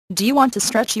Do you want to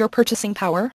stretch your purchasing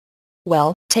power?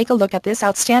 Well, take a look at this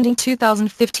outstanding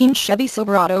 2015 Chevy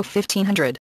Silverado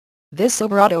 1500. This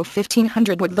Silverado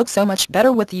 1500 would look so much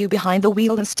better with you behind the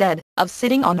wheel instead of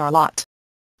sitting on our lot.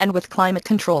 And with climate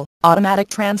control, automatic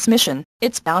transmission,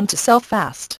 it's bound to sell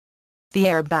fast. The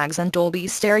airbags and Dolby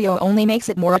stereo only makes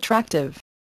it more attractive.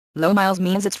 Low miles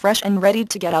means it's fresh and ready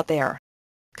to get out there.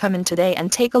 Come in today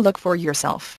and take a look for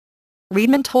yourself.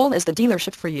 Reedman Toll is the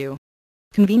dealership for you.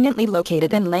 Conveniently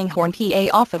located in Langhorne, PA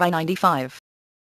off of I-95.